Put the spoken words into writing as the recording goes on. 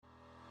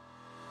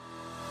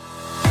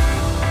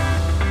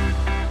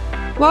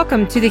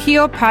Welcome to the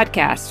Heal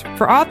Podcast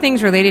for all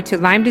things related to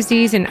Lyme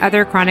disease and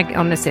other chronic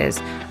illnesses.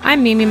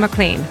 I'm Mimi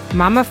McLean,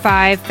 Mom of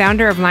 5,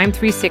 founder of Lyme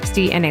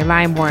 360 and a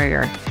Lyme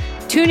warrior.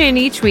 Tune in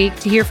each week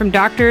to hear from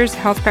doctors,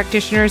 health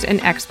practitioners,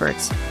 and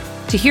experts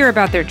to hear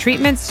about their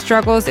treatments,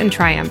 struggles, and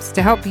triumphs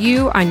to help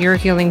you on your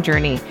healing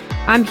journey.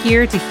 I'm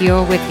here to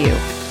heal with you.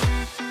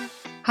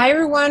 Hi,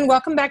 everyone.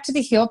 Welcome back to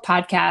the Heal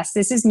Podcast.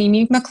 This is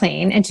Mimi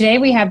McLean, and today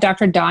we have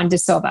Dr. Dawn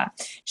DeSilva.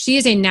 She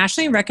is a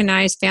nationally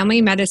recognized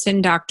family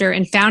medicine doctor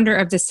and founder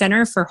of the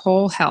Center for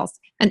Whole Health,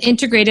 an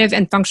integrative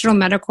and functional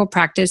medical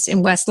practice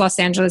in West Los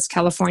Angeles,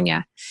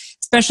 California,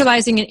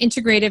 specializing in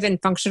integrative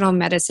and functional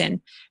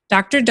medicine.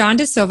 Dr. Dawn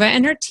DeSilva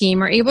and her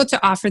team are able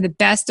to offer the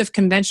best of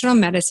conventional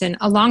medicine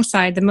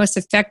alongside the most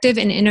effective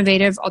and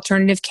innovative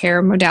alternative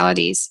care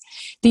modalities.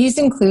 These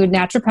include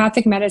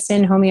naturopathic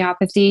medicine,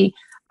 homeopathy,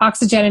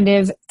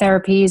 oxygenative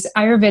therapies,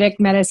 Ayurvedic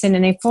medicine,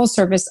 and a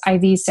full-service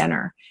IV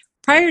center.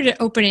 Prior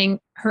to opening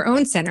her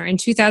own center in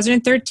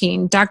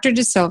 2013, Dr.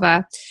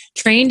 DeSilva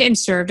trained and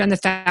served on the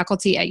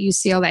faculty at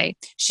UCLA.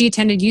 She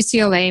attended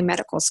UCLA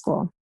Medical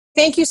School.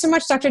 Thank you so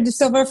much, Dr.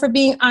 DeSilva, for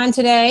being on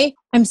today.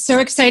 I'm so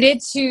excited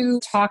to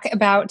talk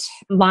about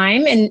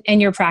Lyme and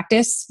your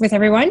practice with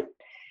everyone.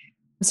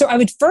 So I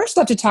would first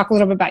love to talk a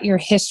little bit about your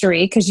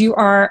history, because you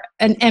are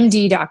an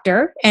MD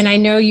doctor, and I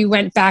know you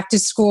went back to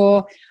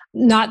school,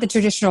 not the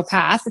traditional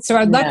path. So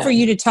I'd love for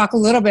you to talk a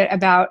little bit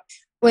about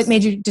what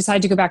made you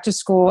decide to go back to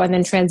school and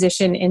then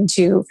transition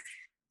into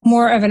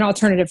more of an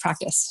alternative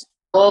practice.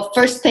 Well,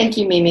 first, thank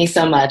you, Mimi,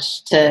 so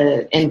much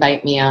to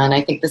invite me on.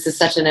 I think this is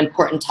such an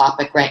important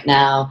topic right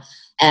now,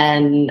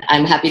 and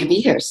I'm happy to be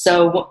here.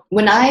 So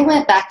when I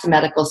went back to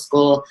medical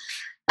school,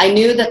 I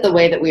knew that the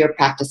way that we were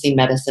practicing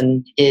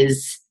medicine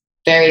is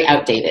very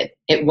outdated.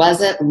 It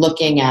wasn't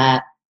looking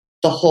at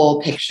the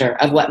whole picture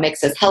of what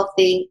makes us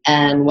healthy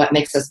and what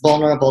makes us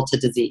vulnerable to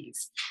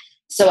disease.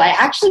 So I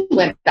actually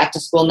went back to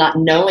school not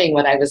knowing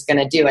what I was going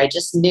to do. I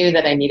just knew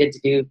that I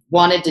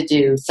wanted to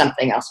do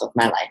something else with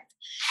my life.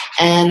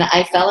 And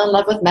I fell in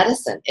love with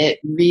medicine. It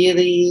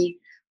really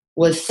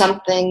was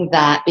something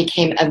that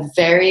became a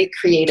very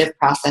creative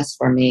process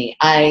for me.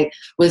 I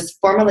was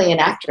formerly an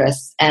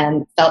actress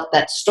and felt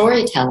that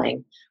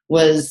storytelling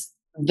was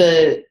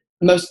the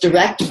most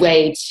direct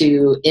way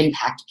to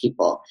impact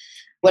people.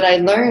 What I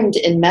learned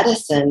in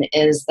medicine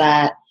is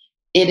that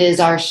it is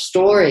our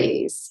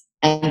stories,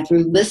 and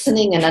through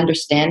listening and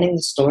understanding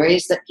the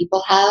stories that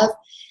people have,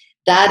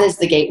 that is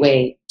the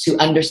gateway to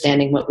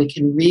understanding what we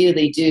can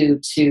really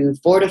do to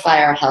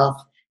fortify our health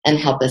and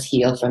help us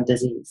heal from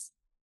disease.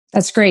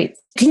 That's great.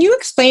 Can you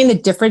explain the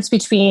difference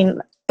between,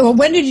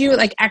 when did you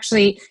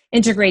actually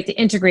integrate the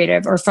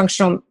integrative or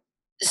functional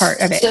part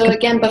of it? So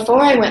again,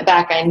 before I went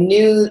back, I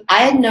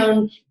had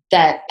known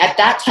that at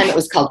that time it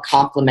was called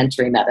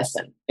complementary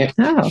medicine.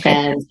 Oh, okay.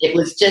 And it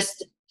was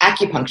just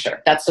acupuncture.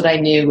 That's what I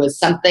knew was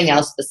something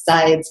else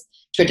besides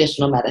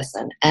traditional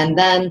medicine. And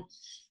then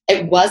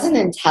it wasn't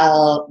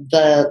until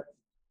the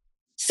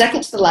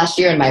second to the last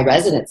year in my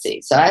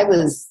residency, so I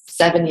was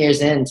 7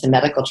 years into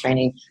medical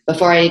training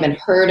before I even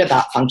heard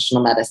about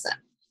functional medicine.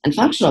 And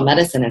functional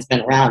medicine has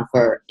been around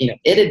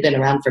it had been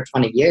around for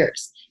 20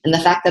 years. And the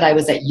fact that I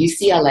was at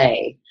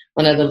UCLA,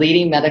 one of the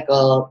leading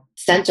medical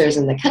centers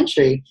in the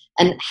country,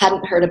 and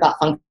hadn't heard about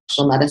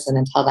functional medicine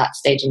until that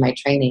stage in my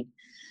training,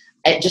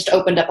 it just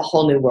opened up a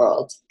whole new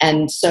world.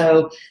 And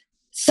so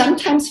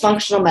sometimes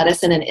functional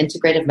medicine and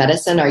integrative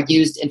medicine are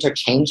used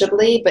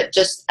interchangeably, but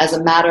just as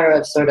a matter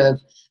of sort of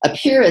a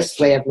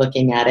purist way of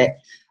looking at it,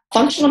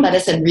 functional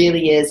medicine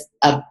really is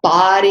a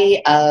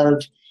body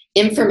of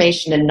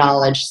information and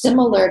knowledge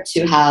similar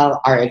to how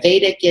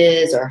Ayurvedic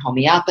is or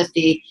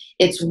homeopathy.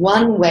 It's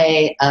one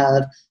way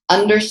of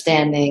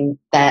understanding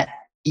that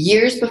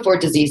years before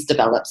disease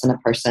develops in a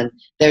person,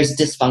 there's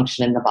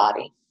dysfunction in the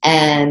body.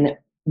 And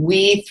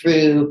we,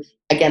 through,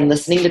 again,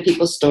 listening to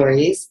people's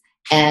stories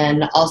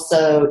and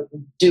also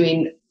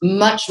doing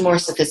much more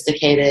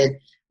sophisticated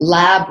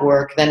lab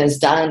work than is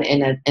done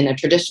in a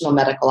traditional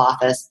medical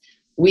office,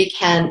 we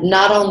can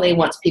not only,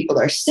 once people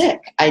are sick,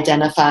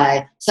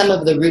 identify some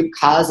of the root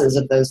causes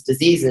of those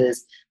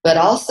diseases, but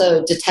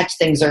also detect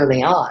things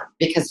early on.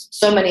 Because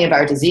so many of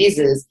our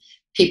diseases,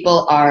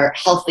 people are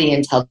healthy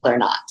until they're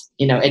not.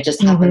 It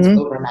just happens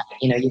overnight.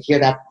 You hear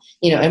that,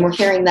 and we're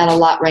hearing that a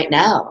lot right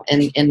now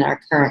in our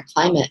current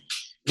climate,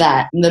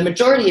 that the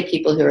majority of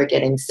people who are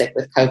getting sick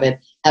with COVID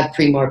have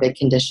premorbid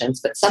conditions,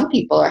 but some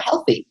people are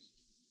healthy.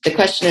 The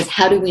question is,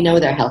 how do we know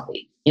they're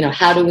healthy?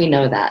 How do we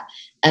know that?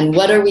 And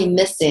what are we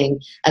missing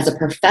as a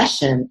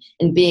profession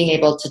in being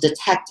able to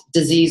detect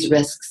disease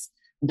risks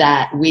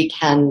that we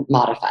can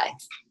modify?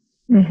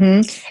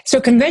 Mm-hmm. So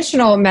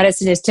conventional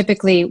medicine is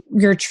typically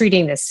you're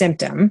treating the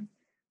symptom,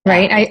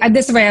 right?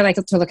 This is the way I like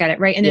to look at it,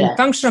 right? And then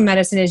functional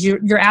medicine is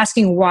you're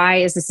asking, why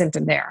is the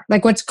symptom there?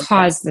 What's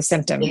caused the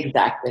symptom?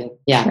 Exactly.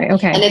 Yeah. Right,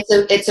 okay. And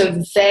it's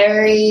a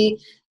very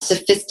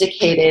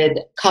sophisticated,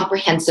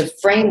 comprehensive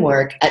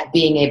framework at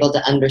being able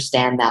to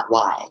understand that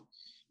why.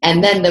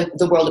 And then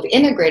the world of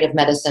integrative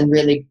medicine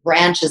really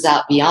branches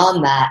out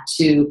beyond that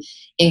to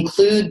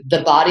include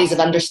the bodies of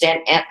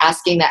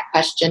asking that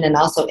question, and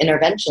also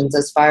interventions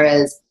as far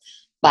as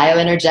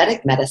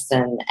bioenergetic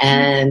medicine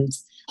and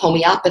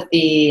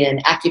homeopathy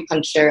and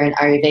acupuncture and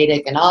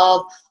Ayurvedic and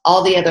all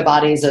the other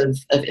bodies of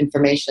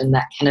information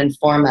that can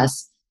inform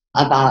us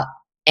about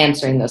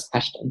answering those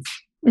questions.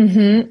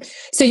 Mm-hmm.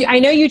 So I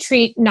know you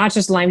treat not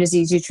just Lyme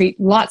disease, you treat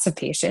lots of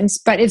patients,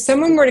 but if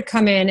someone were to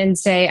come in and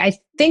say, I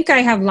think I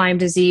have Lyme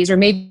disease, or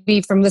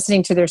maybe from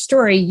listening to their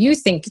story, you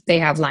think they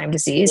have Lyme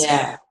disease.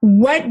 Yeah.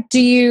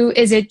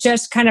 Is it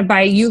just kind of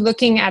by you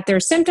looking at their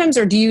symptoms,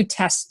 or do you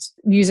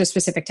use a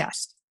specific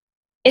test?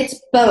 It's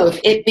both.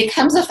 It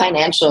becomes a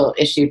financial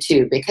issue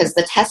too, because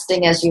the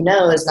testing, as you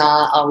know, is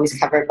not always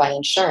covered by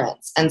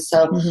insurance. And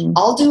so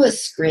I'll do a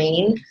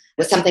screen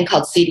with something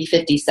called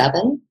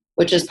CD57,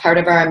 which is part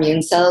of our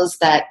immune cells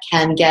that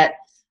can get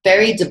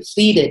very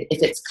depleted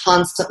if it's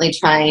constantly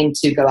trying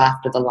to go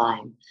after the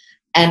Lyme.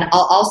 And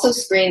I'll also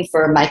screen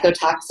for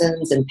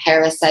mycotoxins and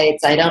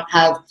parasites. I don't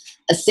have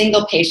a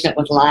single patient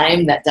with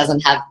Lyme that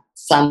doesn't have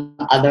some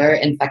other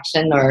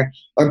infection or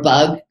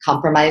bug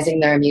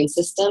compromising their immune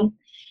system.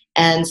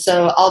 And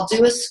so I'll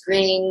do a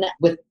screen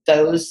with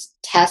those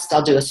tests.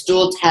 I'll do a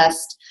stool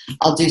test.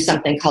 I'll do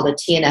something called a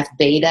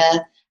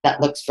TNF-beta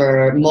that looks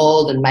for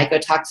mold and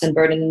mycotoxin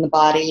burden in the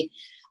body.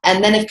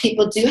 And then if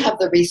people do have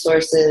the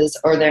resources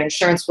or their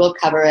insurance will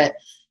cover it,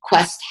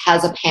 Quest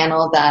has a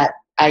panel that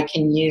I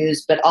can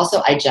use, but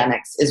also IGeneX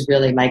is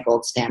really my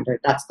gold standard.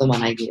 That's the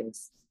one I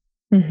use.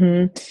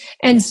 Mm-hmm.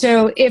 And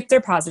so if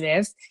they're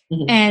positive,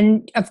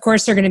 and of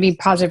course they're going to be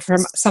positive from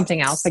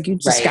something else, like you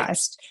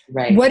discussed,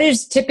 right. What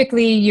is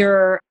typically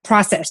your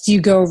process? Do you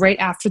go right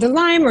after the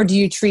Lyme, or do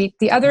you treat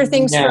the other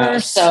things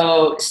first?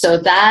 So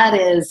that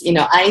is,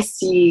 I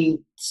see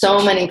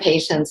so many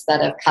patients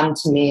that have come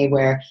to me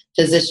where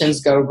physicians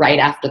go right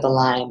after the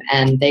Lyme,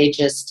 and they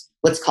just,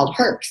 what's called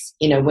herpes.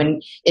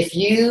 If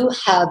you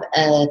have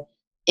an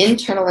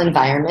internal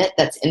environment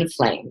that's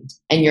inflamed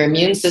and your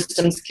immune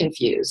system's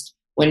confused,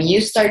 when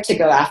you start to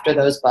go after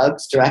those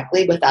bugs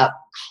directly without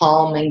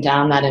calming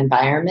down that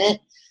environment,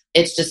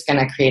 it's just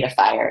going to create a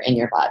fire in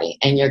your body,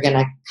 and you're going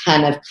to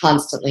kind of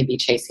constantly be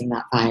chasing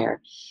that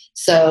fire.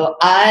 So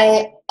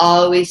I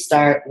always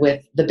start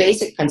with the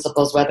basic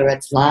principles, whether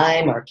it's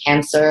Lyme or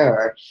cancer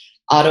or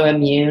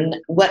autoimmune.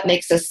 What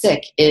makes us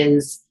sick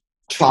is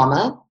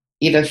trauma,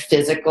 either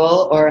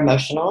physical or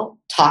emotional,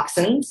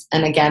 toxins.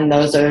 And again,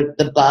 those are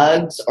the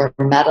bugs or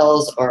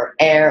metals or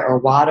air or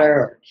water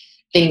or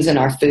things in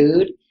our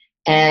food,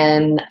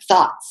 and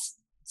thoughts.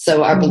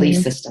 So our belief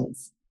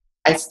systems.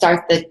 I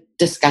start the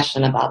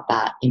discussion about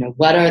that.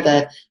 What are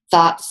the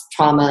thoughts,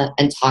 trauma,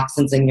 and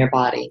toxins in your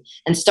body,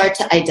 and start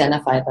to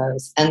identify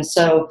those. And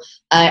so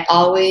I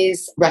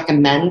always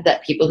recommend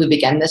that people who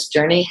begin this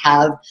journey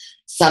have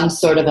some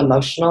sort of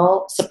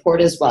emotional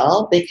support as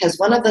well, because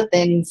one of the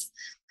things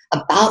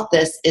about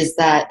this is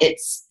that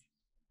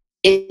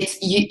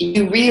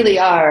you really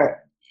are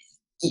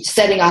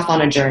setting off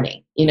on a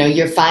journey.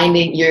 You're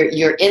finding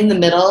you're in the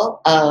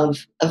middle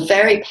of a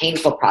very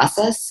painful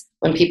process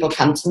when people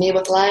come to me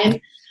with Lyme,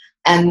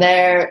 and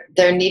they're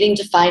needing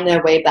to find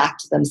their way back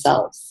to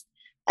themselves.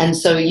 And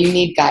so you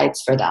need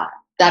guides for that.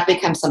 That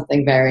becomes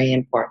something very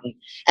important.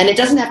 And it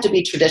doesn't have to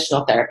be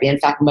traditional therapy. In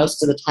fact,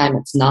 most of the time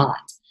it's not.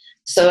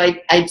 So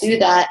I do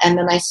that, and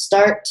then I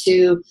start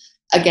to,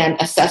 again,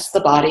 assess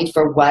the body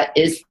for what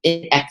is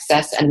in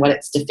excess and what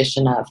it's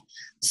deficient of.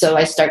 So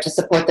I start to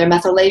support their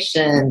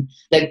methylation.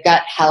 The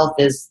gut health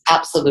is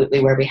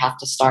absolutely where we have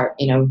to start,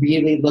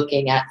 really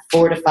looking at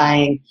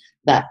fortifying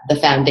the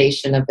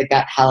foundation of the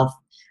gut health,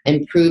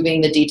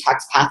 improving the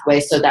detox pathway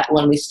so that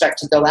when we start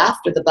to go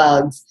after the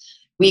bugs,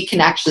 we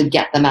can actually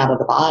get them out of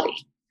the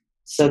body.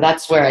 So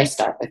that's where I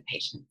start with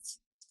patients.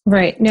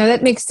 Right. No,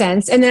 that makes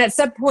sense. And then at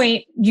some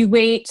point you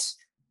wait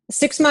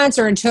 6 months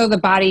or until the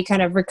body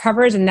kind of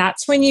recovers, and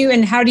that's when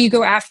and how do you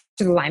go after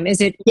the Lyme? Is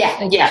it?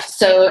 Yeah.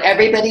 So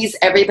everybody's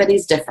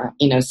different.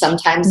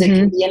 Sometimes it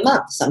can be a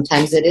month,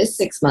 sometimes it is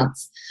 6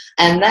 months.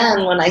 And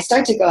then when I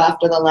start to go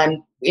after the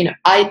Lyme,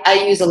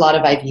 I use a lot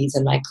of IVs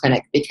in my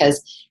clinic,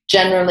 because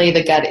generally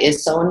the gut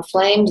is so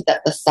inflamed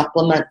that the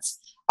supplements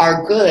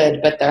are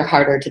good, but they're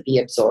harder to be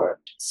absorbed.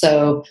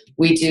 So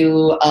we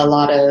do a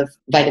lot of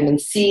vitamin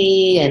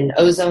C and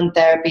ozone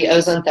therapy.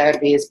 Ozone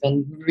therapy has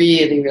been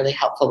really, really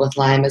helpful with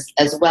Lyme,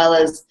 as well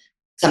as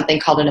something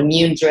called an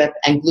immune drip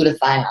and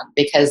glutathione,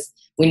 because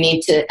we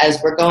need to,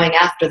 as we're going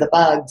after the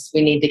bugs,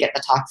 we need to get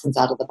the toxins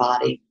out of the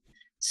body.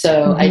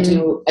 So I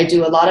do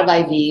a lot of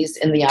IVs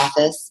in the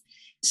office.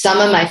 Some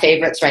of my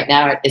favorites right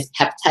now is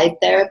peptide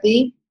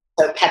therapy.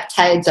 So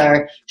peptides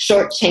are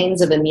short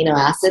chains of amino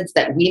acids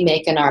that we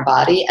make in our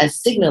body as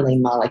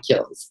signaling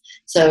molecules.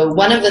 So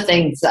one of the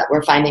things that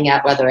we're finding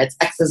out, whether it's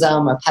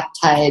exosome or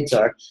peptides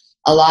or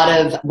a lot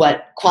of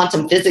what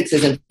quantum physics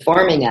is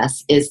informing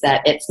us, is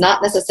that it's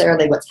not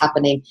necessarily what's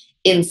happening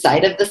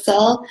inside of the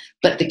cell,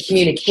 but the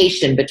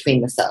communication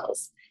between the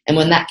cells. And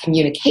when that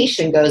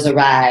communication goes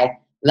awry,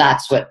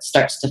 that's what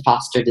starts to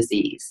foster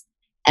disease.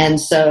 And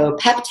so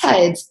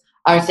peptides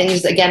are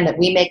things, again, that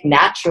we make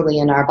naturally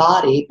in our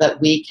body, but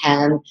we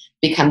can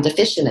become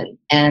deficient in.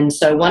 And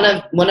so one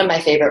of my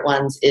favorite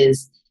ones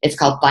it's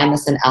called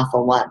thymosin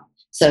alpha-1.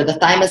 So the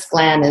thymus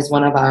gland is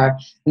one of our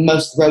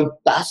most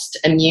robust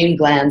immune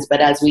glands,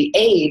 but as we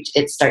age,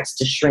 it starts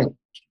to shrink.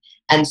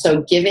 And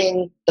so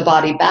giving the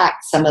body back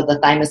some of the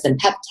thymosin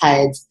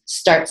peptides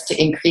starts to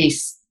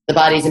increase the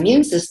body's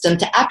immune system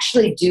to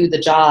actually do the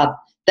job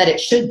that it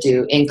should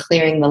do in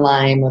clearing the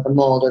Lyme or the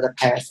mold or the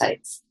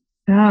parasites.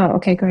 Oh,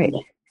 okay, great. Yeah.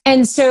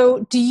 And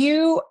so do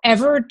you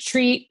ever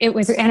treat it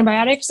with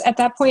antibiotics at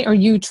that point, or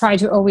you try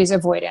to always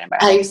avoid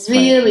antibiotics? I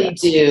really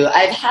do.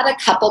 I've had a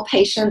couple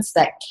patients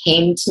that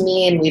came to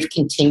me and we've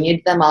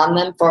continued them on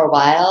them for a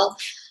while.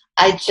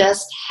 I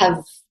just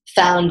have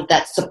found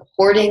that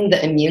supporting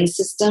the immune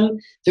system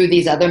through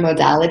these other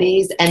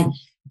modalities and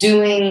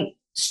doing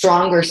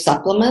stronger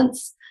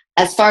supplements,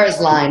 as far as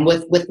Lyme,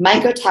 with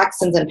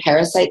mycotoxins and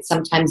parasites,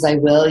 sometimes I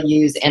will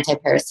use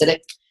antiparasitic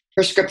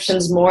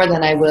prescriptions more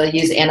than I will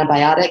use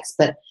antibiotics.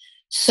 But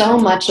so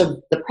much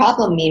of the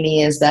problem,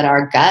 Mimi, is that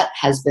our gut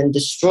has been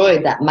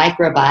destroyed, that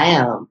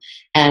microbiome,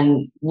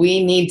 and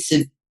we need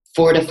to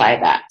fortify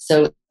that.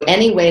 So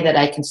any way that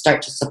I can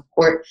start to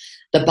support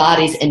the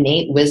body's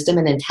innate wisdom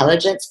and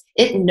intelligence,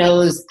 it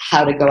knows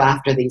how to go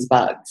after these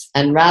bugs.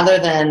 And rather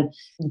than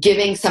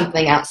giving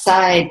something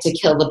outside to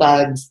kill the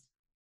bugs,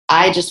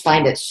 I just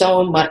find it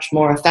so much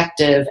more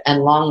effective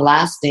and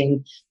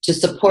long-lasting to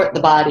support the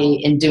body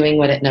in doing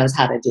what it knows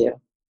how to do.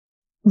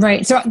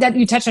 Right. So that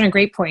you touched on a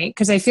great point,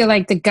 because I feel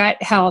like the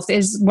gut health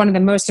is one of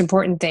the most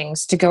important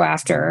things to go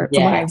after,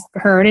 from what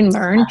I've heard and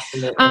learned.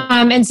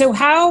 And so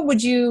how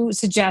would you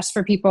suggest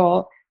for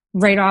people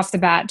right off the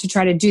bat to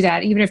try to do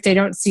that, even if they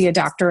don't see a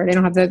doctor or they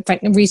don't have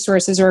the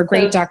resources or a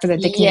great doctor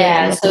that they can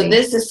get? So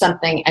this is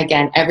something,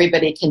 again,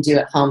 everybody can do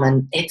at home.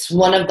 And it's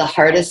one of the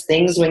hardest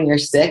things when you're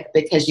sick,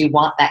 because you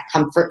want that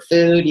comfort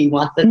food. You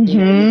want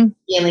the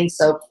feeling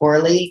so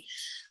poorly.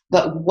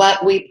 But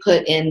what we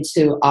put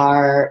into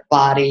our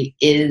body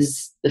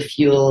is the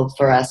fuel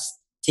for us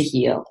to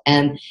heal.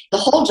 And the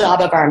whole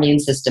job of our immune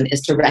system is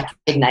to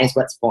recognize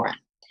what's foreign.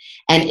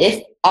 And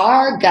if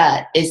our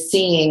gut is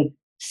seeing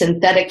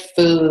synthetic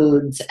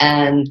foods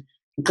and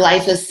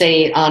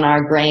glyphosate on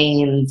our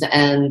grains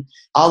and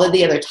all of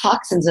the other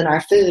toxins in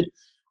our food,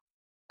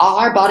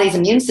 our body's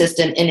immune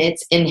system in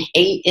its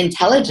innate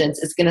intelligence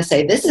is going to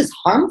say, this is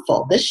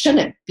harmful. This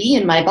shouldn't be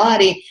in my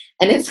body.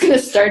 And it's going to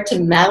start to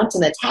mount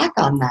an attack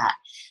on that.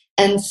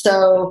 And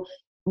so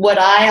what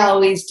I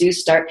always do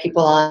start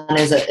people on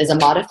is a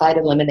modified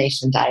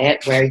elimination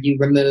diet, where you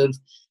remove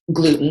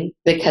gluten,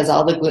 because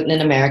all the gluten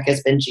in America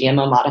has been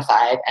GMO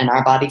modified and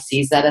our body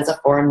sees that as a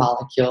foreign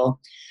molecule.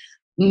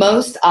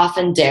 Most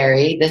often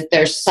dairy.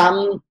 There's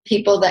some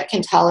people that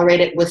can tolerate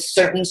it with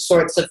certain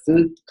sorts of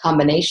food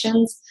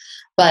combinations.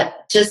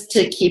 But just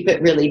to keep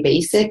it really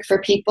basic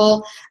for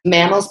people,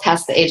 mammals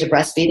past the age of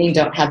breastfeeding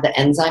don't have the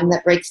enzyme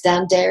that breaks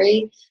down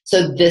dairy.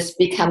 So this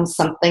becomes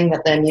something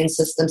that the immune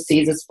system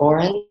sees as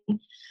foreign.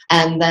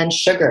 And then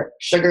sugar.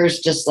 Sugar is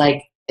just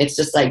like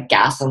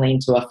gasoline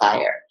to a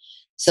fire.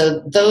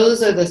 So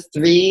those are the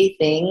three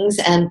things.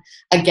 And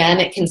again,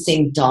 it can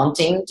seem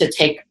daunting to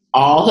take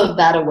all of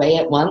that away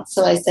at once.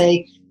 So I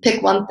say,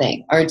 pick one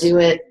thing, or do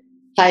it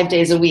 5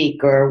 days a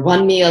week or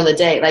one meal a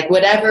day, like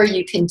whatever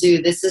you can do.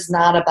 This is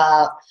not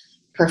about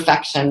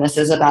perfection. This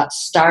is about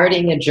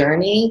starting a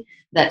journey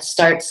that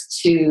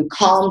starts to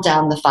calm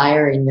down the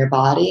fire in your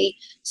body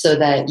so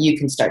that you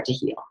can start to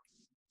heal.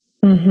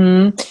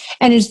 Mm-hmm.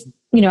 And it's,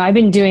 I've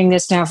been doing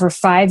this now for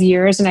 5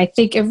 years, and I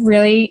think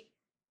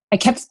I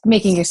kept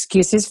making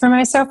excuses for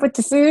myself with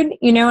the food,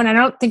 and I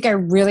don't think I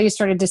really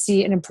started to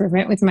see an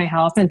improvement with my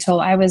health until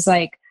I was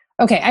like,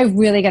 okay, I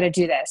really got to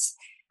do this.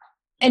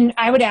 And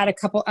I would add a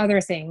couple other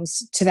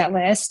things to that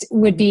list,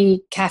 would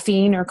be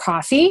caffeine or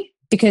coffee,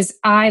 because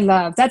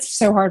that's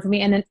so hard for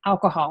me. And then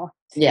alcohol.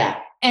 Yeah.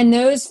 And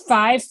those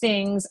 5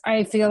 things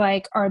I feel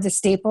like are the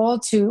staple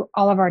to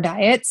all of our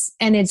diets.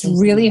 And it's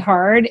really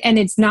hard, and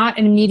it's not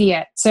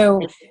immediate.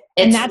 So,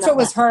 and that's what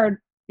was hard.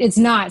 It's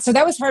not. So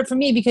that was hard for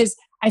me because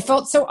I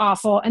felt so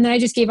awful. And then I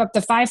just gave up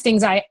the 5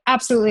 things I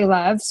absolutely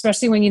love,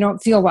 especially when you don't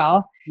feel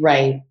well.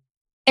 Right.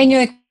 And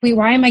you're like, wait,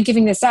 why am I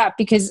giving this up?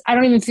 Because I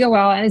don't even feel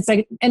well. And it's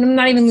like, and I'm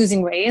not even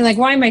losing weight. And like,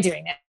 why am I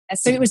doing it?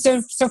 So it was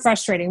so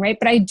frustrating, right?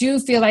 But I do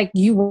feel like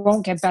you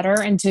won't get better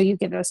until you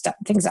give those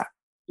things up.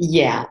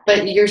 Yeah.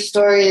 But your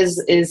story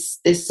is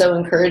so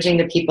encouraging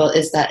to people,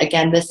 is that,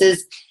 again, this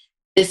is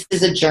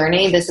a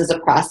journey. This is a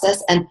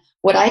process. And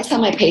what I tell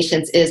my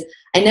patients is,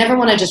 I never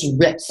want to just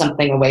rip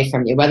something away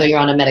from you, whether you're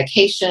on a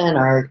medication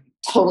or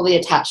totally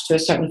attached to a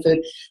certain food.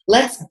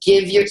 Let's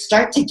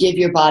start to give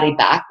your body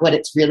back what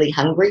it's really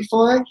hungry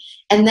for.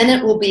 And then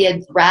it will be a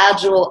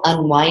gradual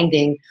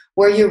unwinding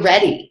where you're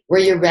ready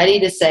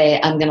to say,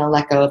 I'm going to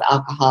let go of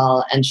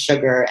alcohol and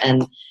sugar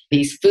and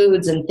these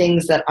foods and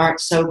things that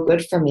aren't so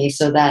good for me,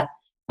 so that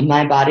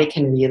my body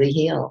can really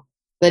heal.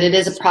 But it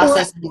is a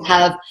process, and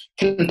have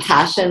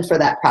compassion for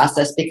that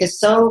process, because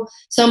so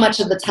much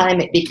of the time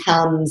it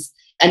becomes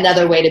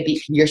another way to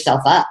beat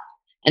yourself up.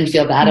 and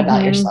feel bad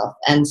about yourself.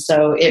 And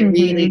so it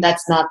really,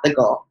 that's not the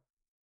goal.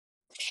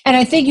 And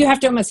I think you have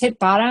to almost hit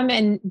bottom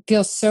and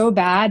feel so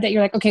bad that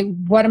you're like, okay,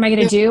 what am I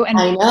going to do? And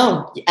I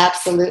know.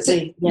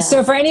 Absolutely. Yeah.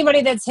 So for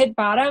anybody that's hit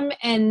bottom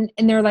and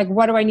they're like,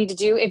 what do I need to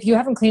do? If you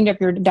haven't cleaned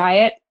up your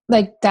diet,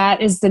 like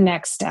that is the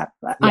next step.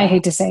 Yeah. I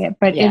hate to say it,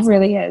 but it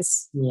really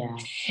is. Yeah.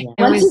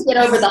 Once you get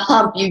over the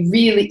hump,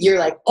 you're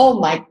like, oh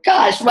my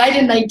gosh, why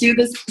didn't I do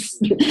this?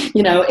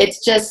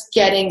 It's just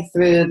getting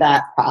through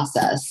that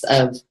process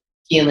of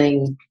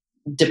feeling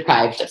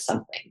deprived of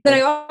something. But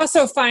I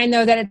also find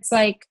though that it's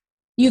like,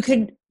 you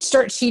could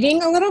start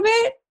cheating a little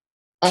bit.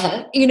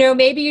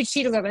 Maybe you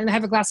cheat a little bit and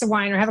have a glass of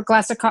wine or have a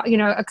glass of,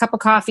 a cup of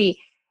coffee.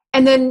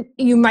 And then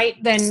you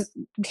might then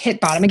hit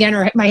bottom again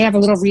or might have a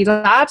little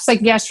relapse. Like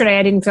yesterday,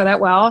 I didn't feel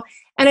that well.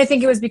 And I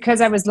think it was because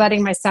I was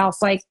letting myself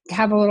like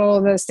have a little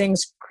of those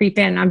things creep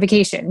in on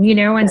vacation,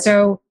 and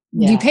so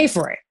you pay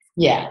for it.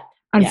 Yeah.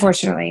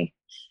 Unfortunately.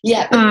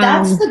 Yeah. But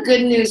that's the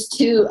good news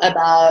too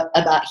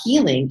about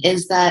healing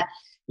is that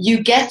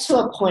you get to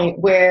a point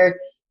where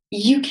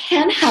you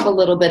can have a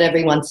little bit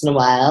every once in a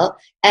while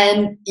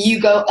and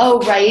you go, oh,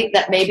 right,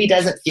 that maybe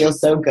doesn't feel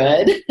so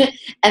good.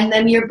 And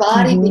then your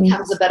body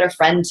becomes a better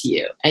friend to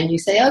you. And you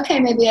say, okay,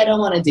 maybe I don't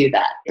want to do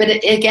that. But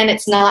again,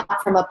 it's not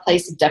from a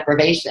place of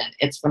deprivation.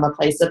 It's from a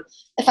place of,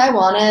 if I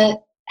want to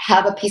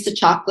have a piece of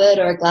chocolate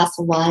or a glass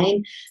of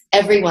wine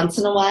every once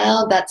in a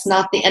while, that's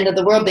not the end of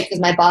the world because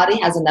my body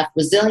has enough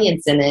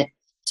resilience in it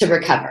to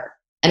recover.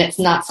 And it's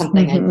not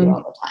something I do all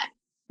the time.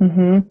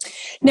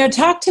 Now,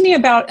 talk to me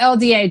about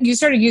LDA. You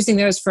started using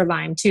those for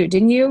Lyme too,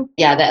 didn't you?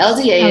 Yeah, the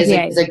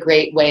LDA is a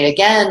great way,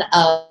 again,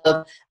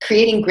 of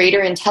creating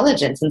greater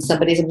intelligence in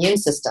somebody's immune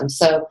system.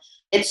 So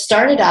it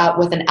started out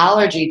with an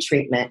allergy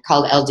treatment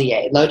called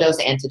LDA,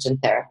 low-dose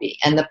antigen therapy.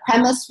 And the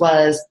premise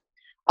was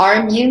our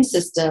immune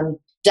system,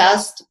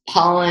 dust,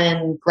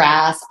 pollen,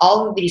 grass,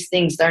 all of these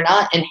things, they're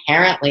not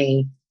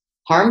inherently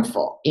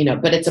harmful,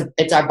 but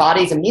it's our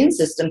body's immune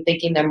system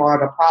thinking they're more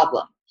of a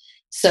problem.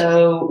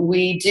 So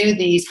we do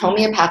these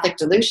homeopathic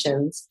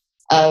dilutions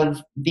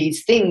of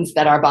these things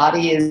that our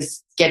body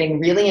is getting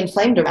really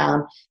inflamed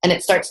around, and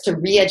it starts to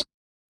re-educate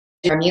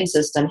our immune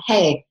system.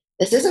 Hey,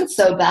 this isn't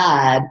so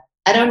bad.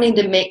 I don't need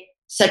to make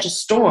such a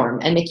storm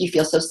and make you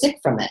feel so sick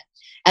from it.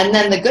 And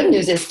then the good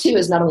news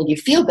is not only do you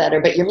feel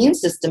better, but your immune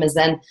system is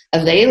then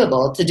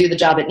available to do the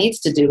job it needs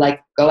to do,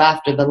 like go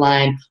after the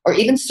Lyme or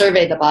even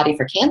survey the body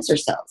for cancer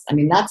cells. I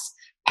mean, that's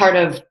part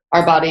of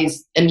our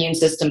body's immune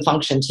system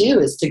function too,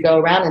 is to go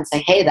around and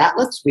say, hey, that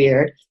looks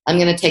weird. I'm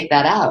going to take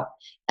that out.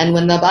 And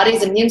when the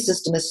body's immune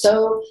system is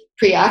so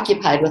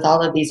preoccupied with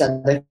all of these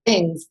other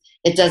things,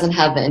 it doesn't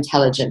have the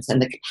intelligence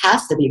and the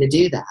capacity to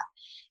do that.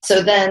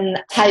 So then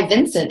Ty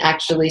Vincent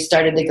actually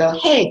started to go,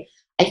 hey,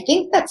 I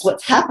think that's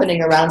what's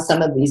happening around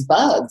some of these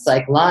bugs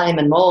like Lyme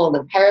and mold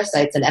and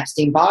parasites and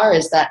Epstein-Barr,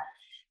 is that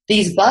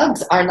these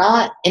bugs are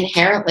not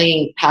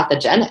inherently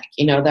pathogenic.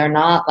 They're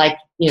not like,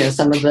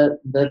 some of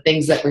the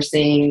things that we're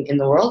seeing in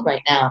the world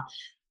right now.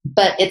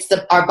 But it's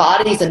our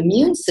body's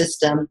immune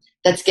system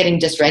that's getting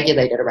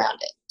dysregulated around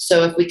it.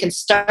 So if we can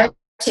start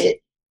to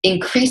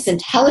increase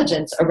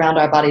intelligence around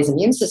our body's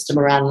immune system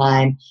around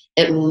Lyme,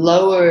 it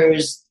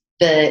lowers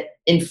the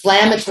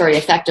inflammatory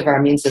effect of our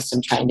immune system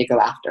trying to go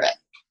after it.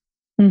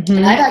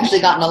 And I've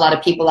actually gotten a lot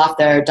of people off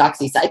their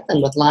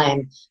doxycycline with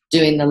Lyme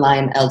doing the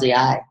Lyme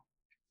LDI.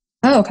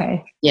 Oh,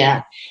 okay.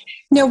 Yeah.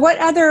 Now,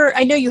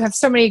 I know you have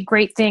so many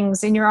great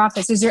things in your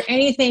office. Is there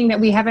anything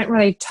that we haven't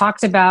really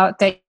talked about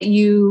that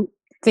you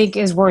think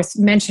is worth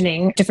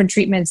mentioning, different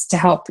treatments to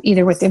help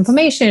either with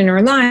inflammation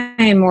or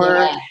Lyme or...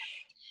 Yeah.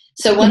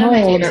 So one of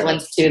my favorite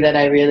ones too that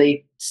I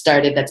really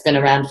started, that's been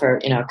around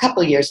for, a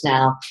couple years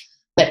now,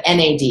 but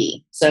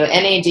NAD. So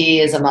NAD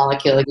is a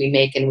molecule we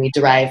make and we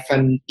derive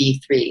from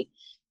B3.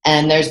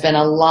 And there's been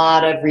a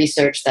lot of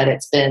research that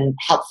it's been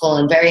helpful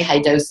in very high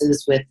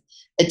doses with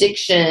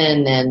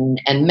addiction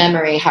and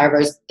memory.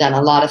 Harvard's done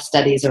a lot of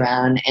studies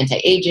around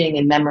anti-aging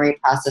and memory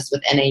process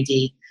with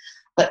NAD.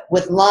 But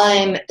with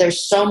Lyme,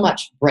 there's so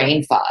much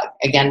brain fog.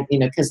 Again,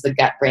 because the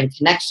gut-brain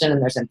connection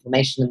and there's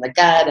inflammation in the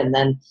gut, and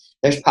then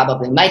there's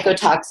probably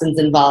mycotoxins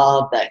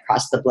involved that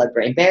cross the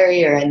blood-brain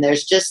barrier. And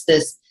there's just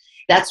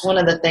that's one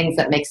of the things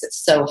that makes it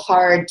so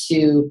hard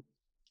to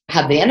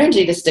have the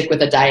energy to stick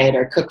with a diet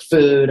or cook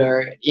food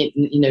or,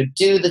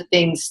 do the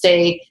things,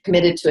 stay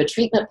committed to a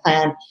treatment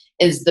plan,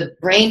 is the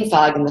brain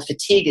fog and the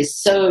fatigue is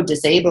so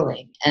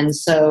disabling. And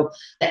so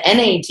the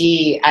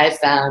NAD I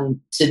found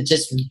to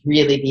just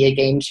really be a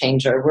game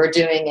changer. We're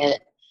doing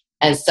it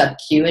as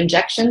sub-Q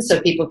injections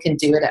so people can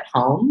do it at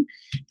home.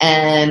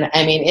 And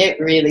I mean, it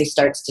really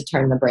starts to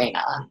turn the brain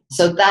on.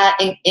 So that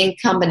in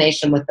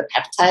combination with the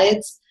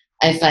peptides,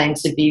 I find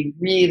to be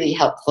really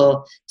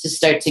helpful to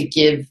start to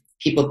give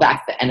people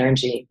back the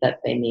energy that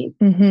they need.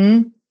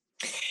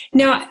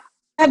 Now,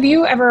 have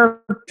you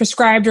ever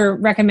prescribed or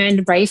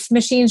recommend Rife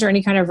machines or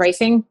any kind of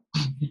Rifing?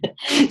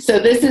 So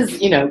this is,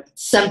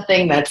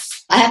 something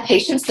I have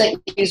patients that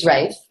use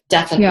Rife,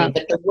 definitely,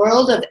 but the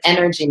world of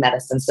energy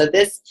medicine. So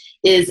this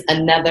is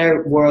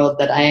another world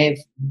that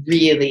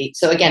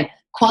so again,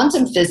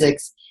 quantum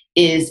physics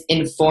is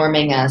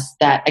informing us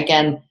that,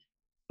 again,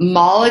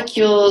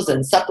 molecules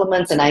and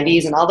supplements and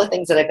IVs and all the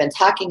things that I've been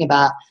talking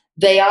about,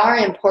 they are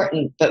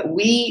important, but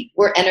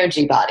we're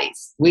energy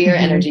bodies. We are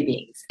energy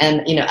beings.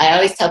 And, I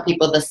always tell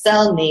people the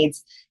cell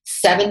needs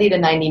 70 to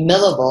 90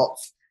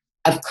 millivolts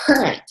of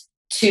current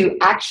to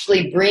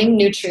actually bring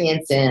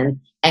nutrients in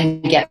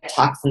and get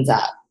toxins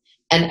out.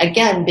 And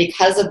again,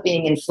 because of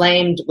being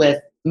inflamed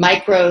with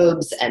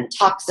microbes and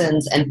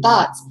toxins and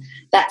thoughts,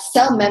 that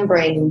cell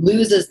membrane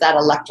loses that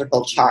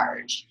electrical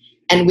charge.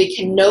 And we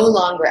can no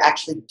longer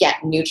actually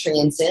get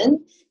nutrients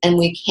in, and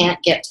we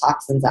can't get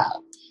toxins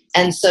out.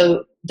 And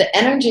so the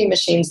energy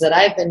machines that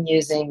I've been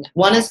using,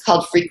 one is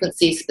called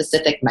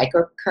frequency-specific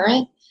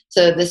microcurrent.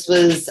 So this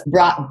was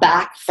brought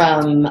back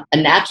from a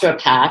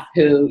naturopath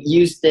who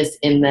used this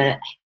in the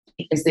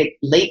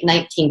late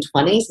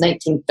 1920s,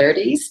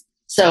 1930s.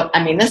 So,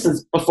 this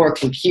is before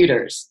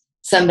computers.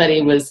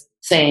 Somebody was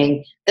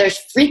saying there's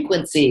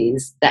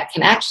frequencies that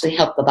can actually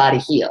help the body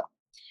heal.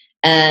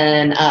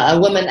 And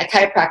a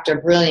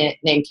chiropractor, brilliant,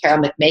 named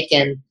Carol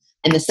McMakin,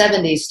 in the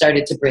 70s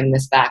started to bring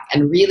this back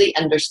and really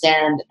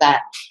understand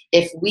that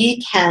if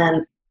we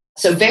can,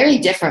 so very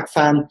different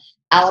from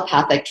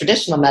allopathic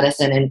traditional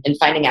medicine and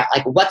finding out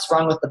like what's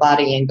wrong with the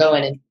body and go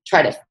in and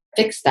try to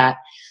fix that.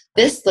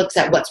 This looks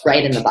at what's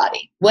right in the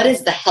body. What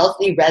is the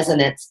healthy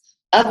resonance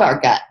of our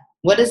gut?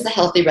 What is the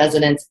healthy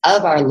resonance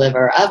of our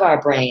liver, of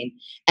our brain?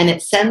 And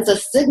it sends a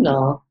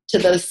signal to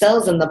those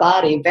cells in the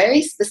body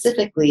very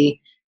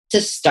specifically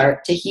to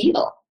start to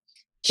heal.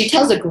 She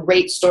tells a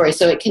great story.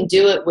 So it can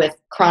do it with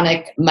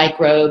chronic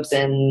microbes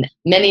and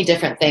many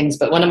different things.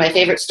 But one of my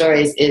favorite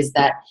stories is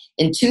that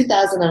in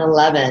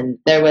 2011,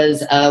 there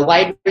was a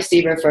wide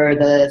receiver for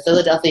the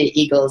Philadelphia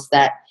Eagles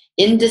that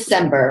in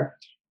December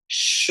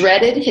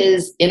shredded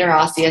his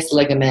interosseous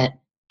ligament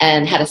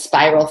and had a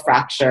spiral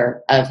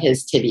fracture of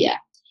his tibia.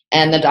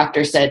 And the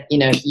doctor said,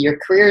 your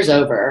career's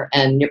over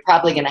and you're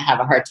probably going to have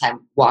a hard time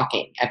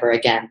walking ever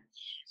again.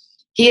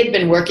 He had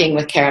been working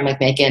with Kara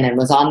McMakin and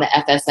was on the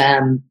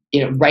FSM,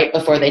 right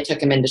before they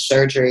took him into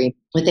surgery.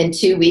 Within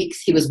 2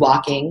 weeks, he was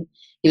walking.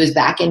 He was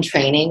back in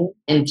training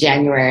in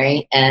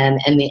January. And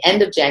in the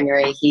end of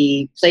January,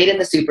 he played in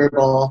the Super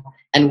Bowl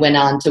and went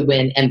on to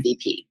win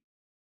MVP.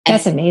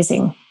 That's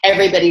amazing.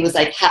 Everybody was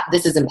like,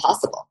 this is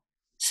impossible.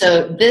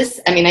 So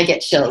I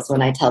get chills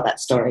when I tell that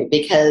story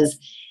because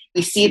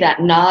we see that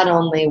not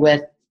only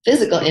with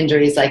physical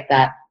injuries like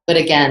that, but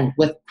again,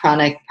 with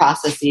chronic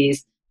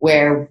processes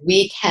where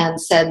we can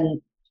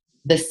send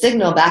the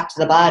signal back to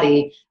the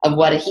body of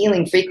what a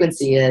healing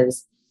frequency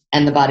is,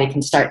 and the body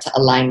can start to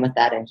align with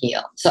that and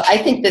heal. So I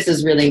think this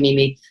is really,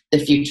 Mimi, the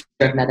future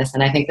of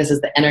medicine. I think this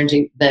is the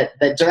energy, the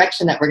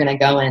direction that we're going to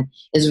go in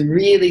is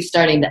really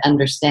starting to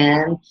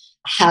understand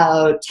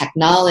how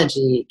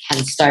technology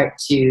can start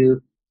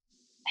to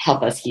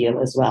help us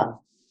heal as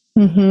well.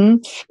 Mm-hmm.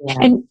 Yeah.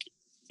 And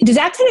does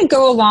that kind of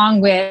go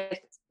along with,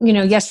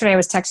 yesterday I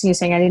was texting you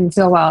saying I didn't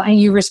feel well, and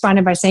you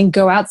responded by saying,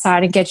 go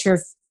outside and get your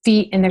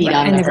feet in the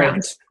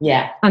ground.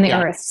 Yeah. On the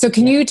earth. So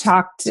can you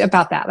talk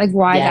about that? Like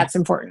why that's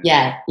important?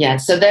 Yeah.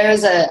 So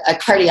there's a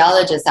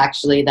cardiologist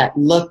actually that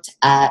looked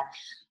at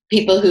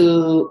people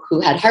who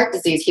had heart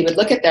disease. He would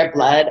look at their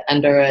blood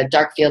under a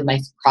dark field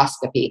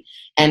microscopy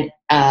and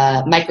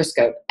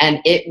microscope, and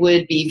it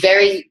would be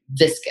very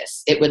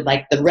viscous. It would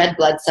the red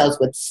blood cells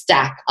would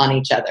stack on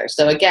each other.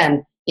 So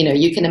again,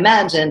 you can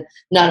imagine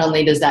not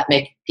only does that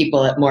make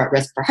people more at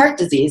risk for heart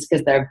disease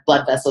because their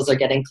blood vessels are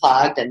getting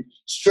clogged and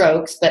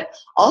strokes, but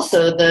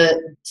also the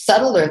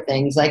subtler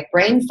things like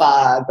brain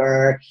fog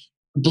or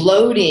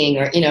bloating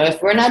or,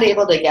 if we're not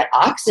able to get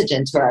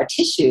oxygen to our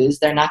tissues,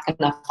 they're not going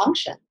to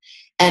function.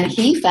 And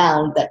he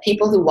found that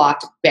people who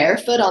walked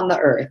barefoot on the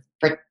earth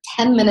for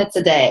 10 minutes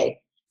a day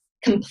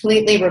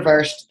completely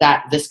reversed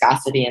that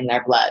viscosity in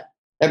their blood.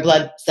 Their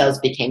blood cells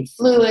became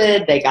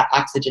fluid. They got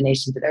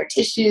oxygenation to their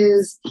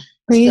tissues.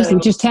 Crazy. So,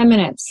 just 10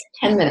 minutes.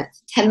 10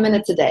 minutes. 10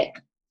 minutes a day.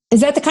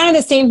 Is that the kind of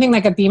the same thing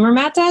like a Beamer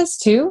mat does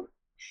too?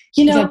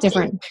 Is that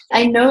different?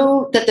 I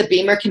know that the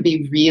Beamer can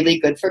be really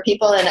good for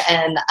people,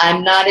 and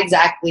I'm not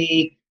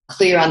exactly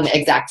clear on the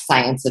exact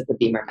science of the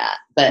Beamer mat,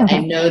 but okay.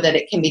 I know that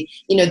it can be,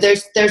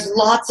 there's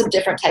lots of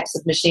different types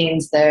of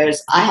machines.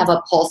 I have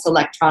a pulse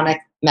electronic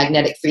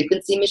magnetic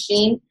frequency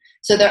machine.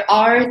 So there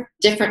are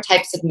different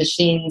types of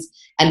machines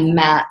and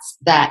mats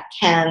that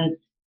can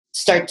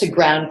start to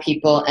ground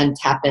people and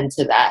tap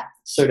into that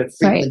sort of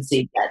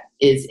frequency that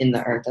is in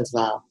the earth as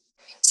well.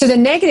 So the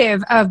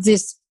negative of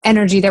this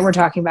energy that we're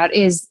talking about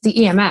is the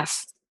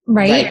EMF,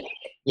 right?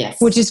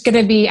 Yes. Which is going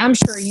to be, I'm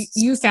sure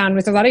you found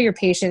with a lot of your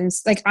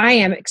patients, like I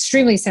am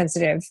extremely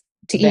sensitive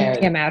to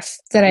EMF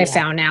that I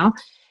found now.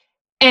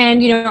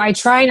 And, I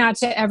try not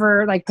to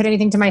ever put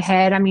anything to my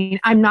head. I mean,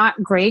 I'm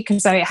not great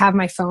because I have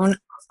my phone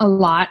a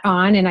lot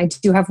on and I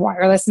do have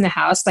wireless in the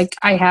house.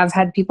 I have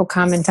had people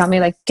come and tell me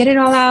get it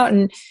all out.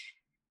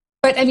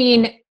 But I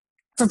mean,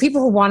 for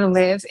people who want to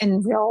live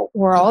in real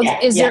world,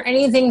 is there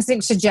anything,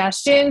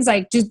 suggestions?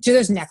 Do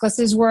those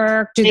necklaces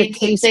work? Do the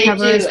case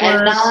covers work?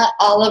 And not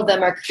all of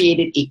them are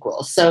created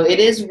equal. So it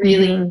is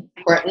really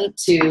important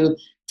to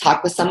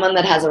talk with someone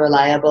that has a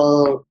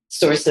reliable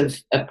source of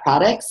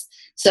products.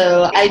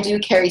 So I do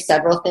carry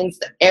several things.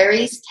 The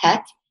Aries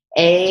Tech,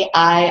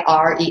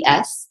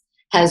 AIRES,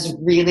 has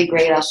really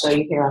great, I'll show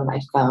you here on my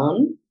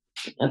phone.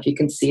 I don't know if you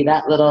can see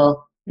that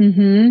little,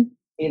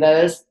 see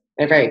those?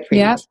 They're very pretty.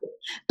 Yep.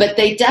 But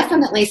they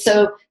definitely,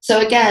 so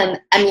again,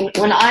 I mean,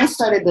 when I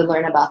started to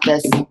learn about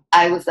this,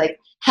 I was like,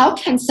 how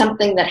can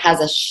something that has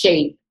a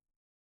shape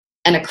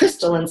and a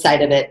crystal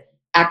inside of it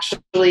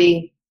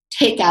actually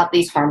take out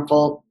these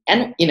harmful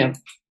and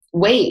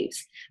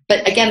waves?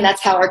 But again,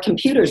 that's how our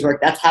computers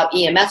work. That's how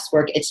EMFs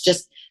work. It's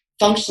just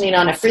functioning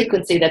on a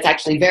frequency that's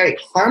actually very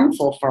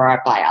harmful for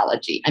our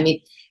biology. I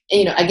mean,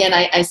 again,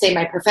 I say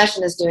my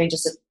profession is doing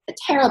just a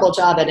terrible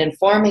job at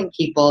informing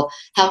people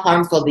how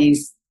harmful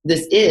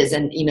this is.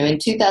 And, in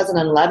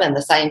 2011,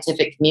 the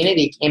scientific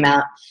community came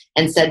out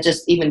and said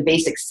just even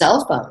basic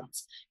cell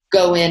phones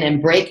go in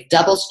and break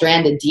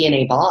double-stranded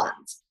DNA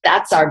bonds.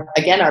 That's our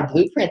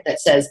blueprint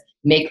that says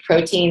make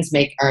proteins,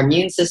 make our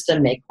immune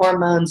system, make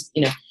hormones.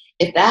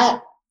 If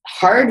that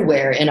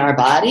hardware in our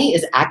body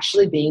is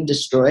actually being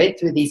destroyed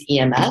through these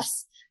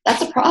EMFs,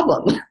 that's a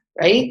problem,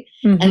 right?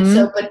 And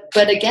so,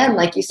 but again,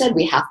 like you said,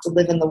 we have to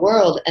live in the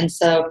world. And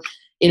so,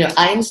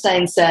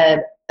 Einstein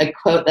said a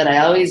quote that I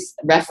always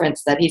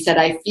reference, that he said,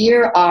 "I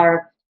fear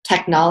our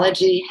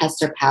technology has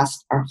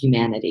surpassed our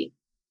humanity."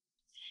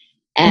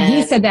 And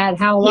he said that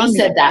how long ago? He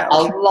said that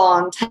a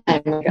long time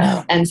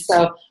ago. And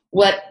so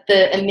what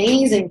the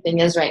amazing thing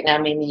is right now,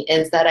 Mimi,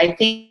 is that I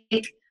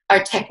think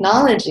our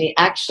technology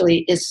actually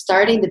is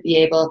starting to be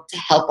able to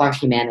help our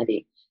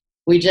humanity.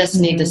 We just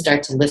need to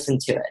start to listen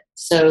to it.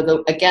 So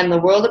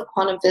the world of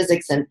quantum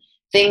physics and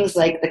things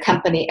like the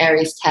company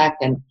Aries Tech,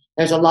 and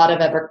there's a lot of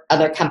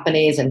other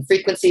companies, and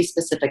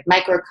frequency-specific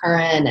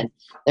microcurrent, and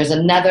there's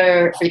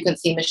another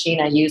frequency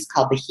machine I use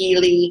called the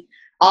Healy.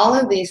 All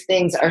of these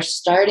things are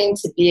starting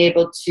to be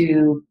able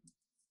to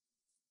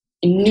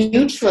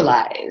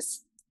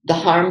neutralize the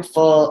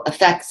harmful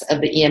effects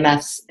of the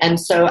EMFs. And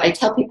so I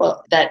tell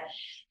people that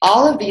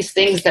all of these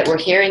things that we're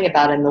hearing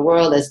about in the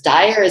world, as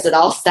dire as it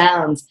all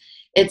sounds,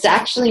 it's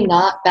actually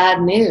not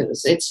bad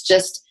news. It's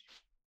just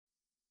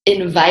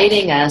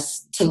inviting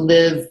us to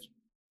live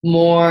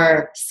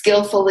more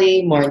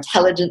skillfully, more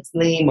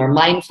intelligently, more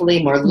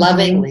mindfully, more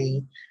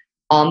lovingly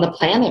on the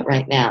planet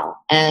right now.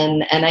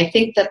 And I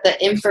think that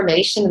the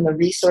information and the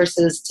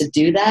resources to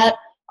do that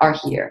are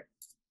here.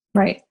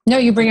 Right. No,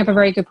 you bring up a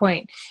very good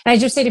point. And I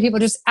just say to people,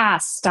 just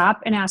ask,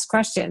 stop and ask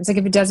questions. Like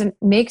if it doesn't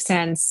make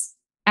sense,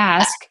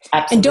 ask.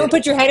 Absolutely. And don't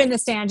put your head in the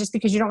sand just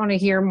because you don't want to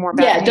hear more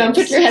about it. Don't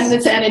put your head in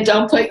the sand, and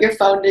don't put your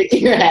phone to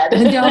your head.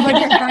 And don't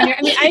put your phone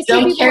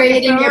don't carry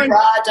it in your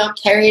bra.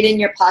 Don't carry it in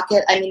your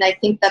pocket. I mean, I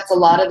think that's a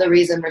lot of the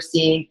reason we're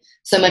seeing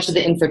so much of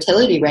the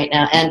infertility right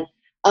now. And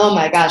oh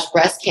my gosh,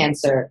 breast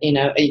cancer,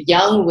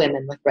 young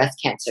women with breast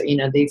cancer,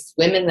 these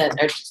women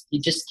that are you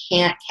just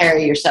can't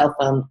carry your cell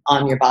phone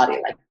on your body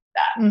like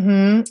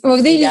that.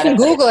 Well, you can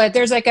Google it.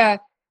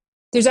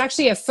 There's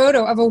actually a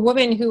photo of a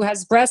woman who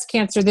has breast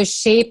cancer, the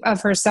shape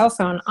of her cell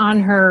phone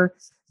on her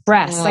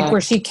breast, like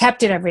where she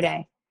kept it every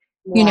day,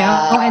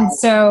 And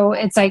so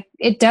it's like,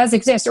 it does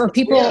exist. Or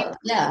people,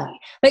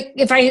 like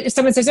if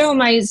someone says, oh,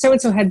 my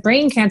so-and-so had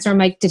brain cancer, I'm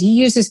like, did he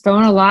use his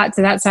phone a lot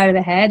to that side of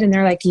the head? And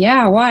they're like,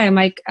 yeah, why? I'm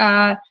like,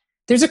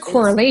 there's a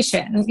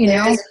correlation,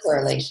 There's a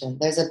correlation.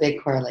 There's a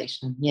big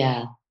correlation.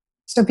 Yeah.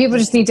 So people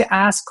just need to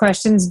ask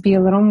questions, be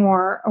a little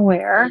more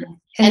aware.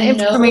 And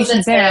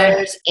information's know that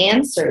there's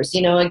answers.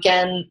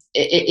 Again,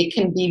 it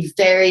can be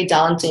very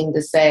daunting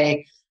to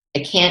say, I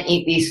can't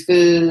eat these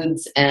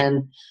foods,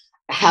 and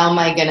how am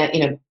I going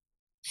to,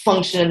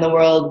 function in the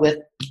world with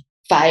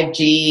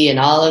 5G and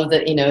all of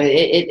the,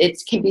 it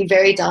can be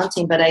very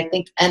daunting. But I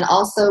think, and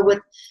also with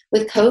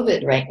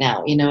COVID right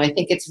now, I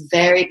think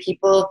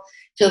people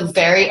feel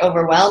very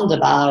overwhelmed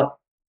about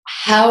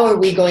how are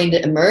we going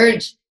to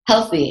emerge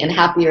healthy and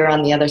happier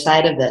on the other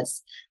side of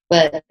this.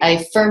 But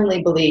I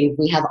firmly believe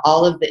we have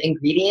all of the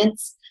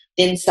ingredients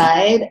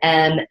inside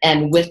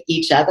and with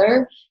each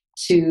other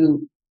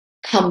to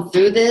come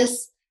through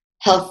this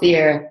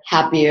healthier,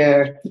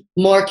 happier,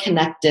 more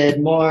connected,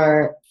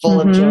 more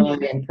full of joy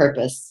and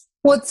purpose.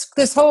 Well,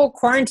 this whole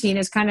quarantine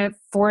has kind of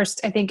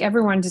forced, I think,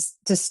 everyone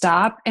to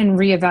stop and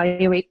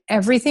reevaluate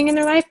everything in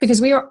their life,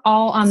 because we are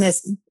all on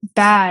this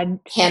bad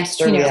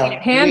hamster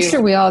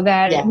wheel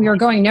that we are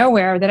going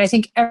nowhere, that I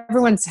think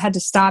everyone's had to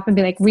stop and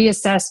be like,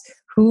 reassess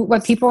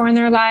what people are in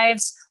their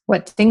lives,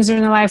 what things are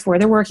in their life, where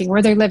they're working,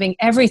 where they're living,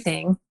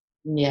 everything.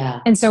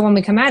 Yeah. And so when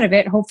we come out of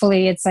it,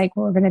 hopefully it's like,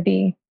 we're going to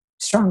be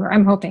stronger.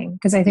 I'm hoping,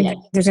 because I think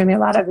there's going to be a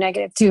lot of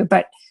negative too,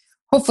 but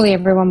hopefully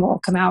everyone will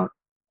come out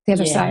the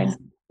other side.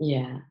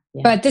 Yeah.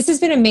 But this has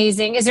been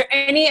amazing. Is there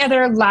any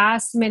other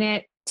last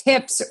minute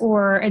tips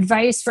or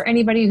advice for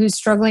anybody who's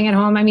struggling at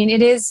home? I mean,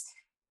 it is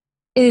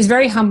it is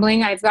very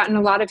humbling. I've gotten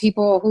a lot of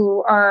people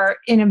who are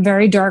in a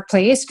very dark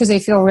place because they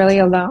feel really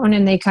alone,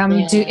 and they come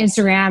to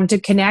Instagram to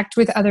connect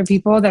with other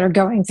people that are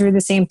going through the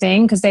same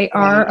thing because they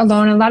are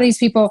alone. A lot of these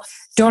people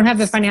don't have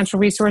the financial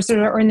resources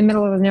or in the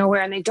middle of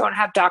nowhere, and they don't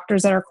have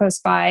doctors that are close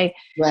by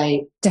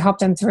to help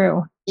them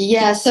through.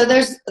 Yeah, so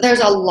there's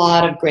a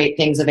lot of great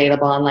things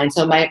available online.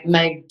 So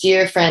my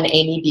dear friend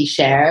Amy B.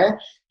 Scher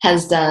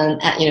has done,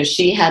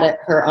 she had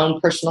her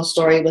own personal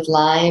story with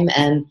Lyme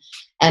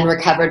and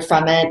recovered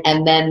from it,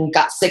 and then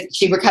got sick.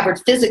 She recovered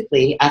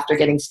physically after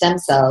getting stem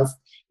cells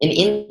in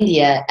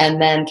India,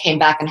 and then came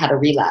back and had a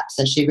relapse.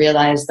 And she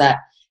realized that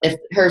if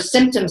her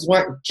symptoms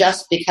weren't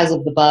just because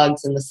of the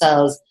bugs and the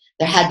cells,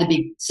 there had to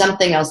be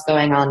something else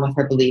going on with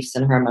her beliefs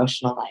and her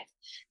emotional life.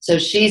 So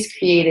she's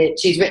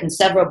written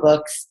several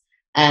books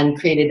and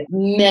created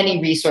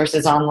many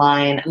resources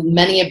online.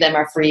 Many of them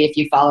are free if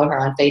you follow her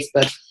on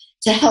Facebook,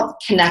 to help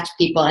connect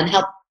people and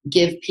help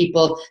give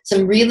people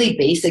some really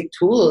basic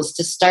tools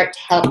to start to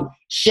help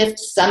shift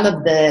some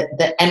of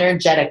the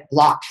energetic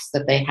blocks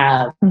that they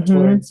have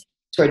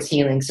towards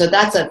healing. So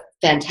that's a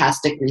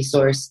fantastic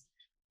resource.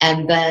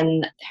 And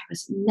then there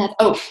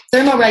was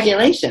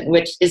thermoregulation,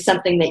 which is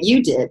something that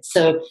you did.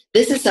 So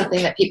this is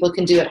something that people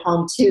can do at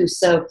home too.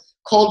 So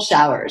cold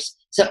showers.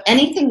 So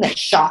anything that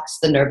shocks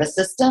the nervous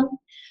system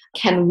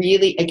can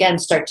really, again,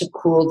 start to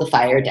cool the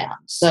fire down.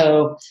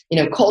 So,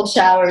 cold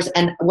showers.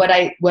 And what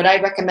I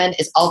recommend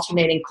is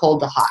alternating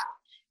cold to hot,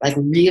 like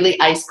really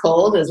ice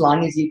cold, as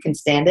long as you can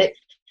stand it,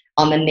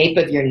 on the nape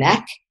of your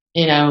neck,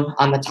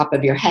 on the top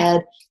of your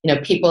head.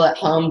 People at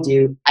home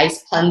do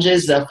ice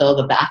plunges. They'll fill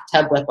the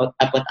bathtub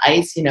up with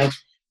ice.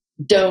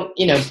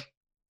 Don't,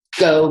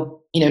 go,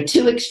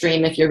 too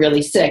extreme if you're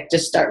really sick.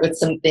 Just start with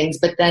some things.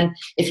 But then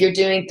if you're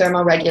doing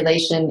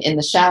thermoregulation in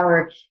the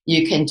shower,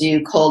 you can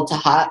do cold to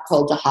hot,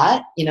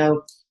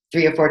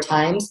 3 or 4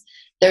 times.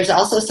 There's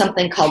also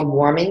something called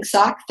warming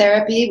sock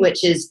therapy,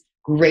 which is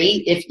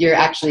great if you're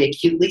actually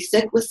acutely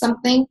sick with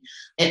something.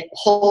 It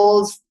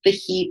pulls the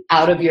heat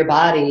out of your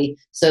body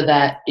so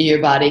that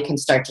your body can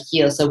start to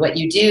heal. So what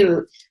you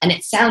do, and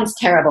it sounds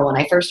terrible. When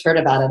I first heard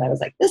about it, I was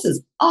like, this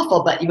is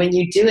awful. But when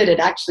you do it, it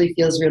actually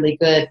feels really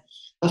good.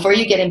 Before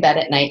you get in bed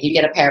at night, you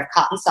get a pair of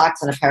cotton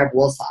socks and a pair of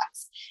wool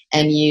socks.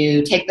 And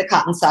you take the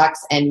cotton socks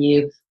and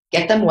you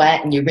get them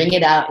wet and you wring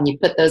it out and you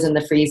put those in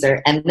the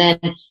freezer. And then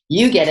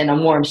you get in a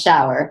warm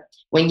shower.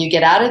 When you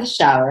get out of the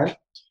shower,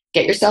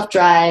 get yourself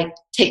dry,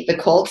 take the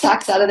cold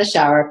socks out of the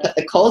shower, put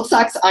the cold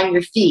socks on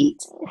your feet,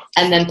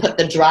 and then put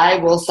the dry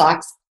wool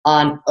socks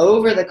on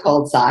over the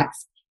cold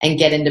socks and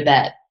get into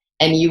bed.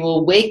 And you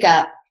will wake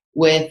up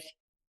with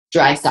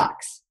dry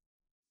socks.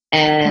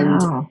 And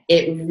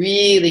it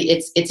really,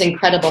 it's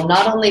incredible.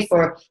 Not only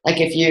for like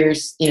if you're,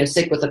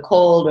 sick with a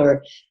cold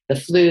or the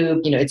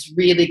flu, it's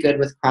really good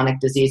with chronic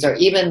disease or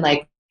even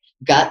like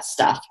gut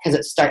stuff, because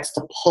it starts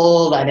to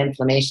pull that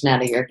inflammation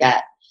out of your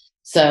gut.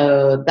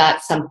 So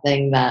that's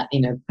something that,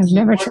 I've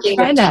never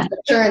tried that.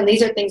 And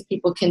these are things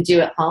people can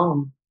do at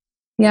home.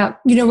 Yeah.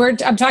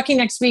 I'm talking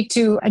next week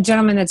to a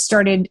gentleman that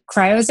started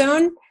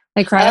CryoZone,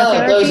 like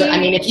cryotherapy. Those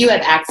are, if you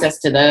have access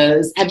to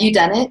those, have you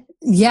done it?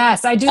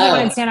 Yes, I do the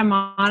one in Santa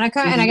Monica.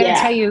 And I got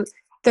to tell you,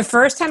 the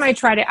first time I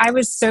tried it, I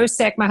was so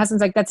sick. My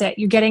husband's like, that's it.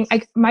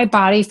 My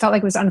body felt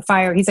like it was on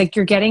fire. He's like,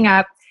 you're getting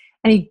up.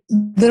 And he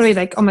literally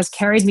like almost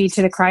carried me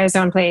to the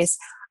CryoZone place.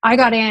 I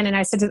got in and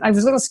I said, I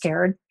was a little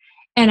scared.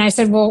 And I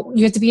said, well,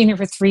 you have to be in here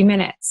for 3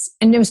 minutes.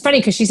 And it was funny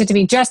because she said to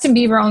me, Justin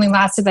Bieber only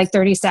lasted like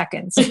 30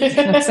 seconds. And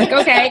I was like,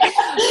 okay.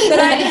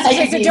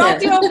 I said,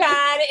 don't feel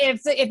bad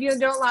if you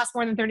don't last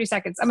more than 30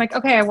 seconds. I'm like,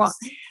 okay, I won't.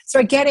 So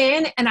I get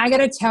in and I got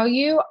to tell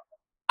you,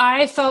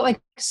 I felt like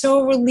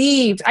so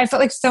relieved. I felt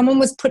like someone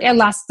was it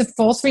lasted the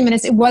full 3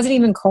 minutes. It wasn't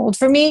even cold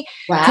for me.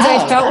 Because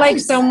I felt like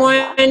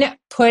someone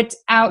put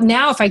out,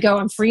 now if I go,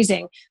 I'm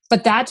freezing.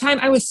 But that time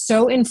I was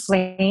so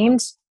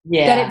inflamed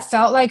that it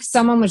felt like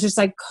someone was just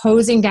like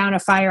hosing down a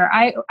fire.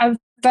 I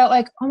felt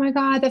like, oh my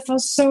God, that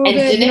feels so good.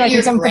 Didn't like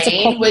your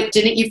brain,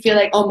 didn't you feel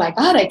like, oh my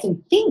God, I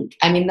can think?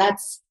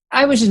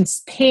 I was in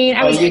pain.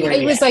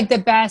 It was like the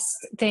best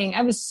thing.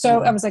 I was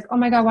like, oh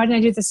my God, why didn't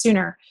I do this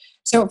sooner?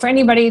 So for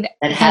anybody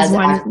that has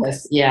one,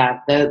 access,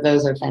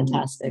 those are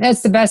fantastic.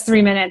 That's the best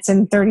 3 minutes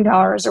and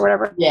 $30 or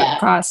whatever it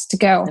costs to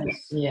go.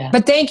 Yeah.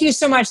 But thank you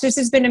so much. This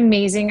has been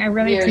amazing. I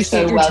really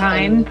appreciate your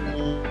time.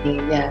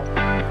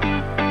 Yeah.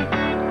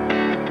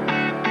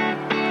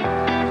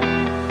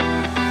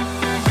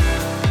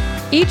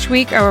 Each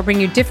week, I will bring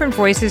you different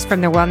voices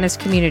from the wellness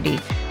community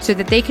so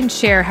that they can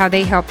share how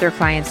they help their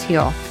clients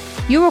heal.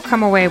 You will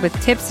come away with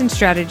tips and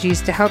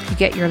strategies to help you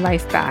get your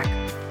life back.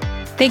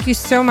 Thank you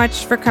so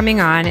much for coming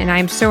on, and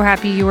I'm so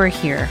happy you are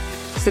here.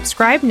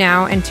 Subscribe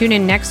now and tune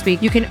in next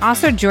week. You can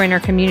also join our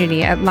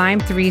community at Lyme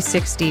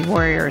 360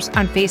 Warriors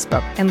on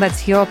Facebook, and let's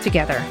heal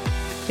together.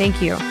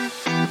 Thank you.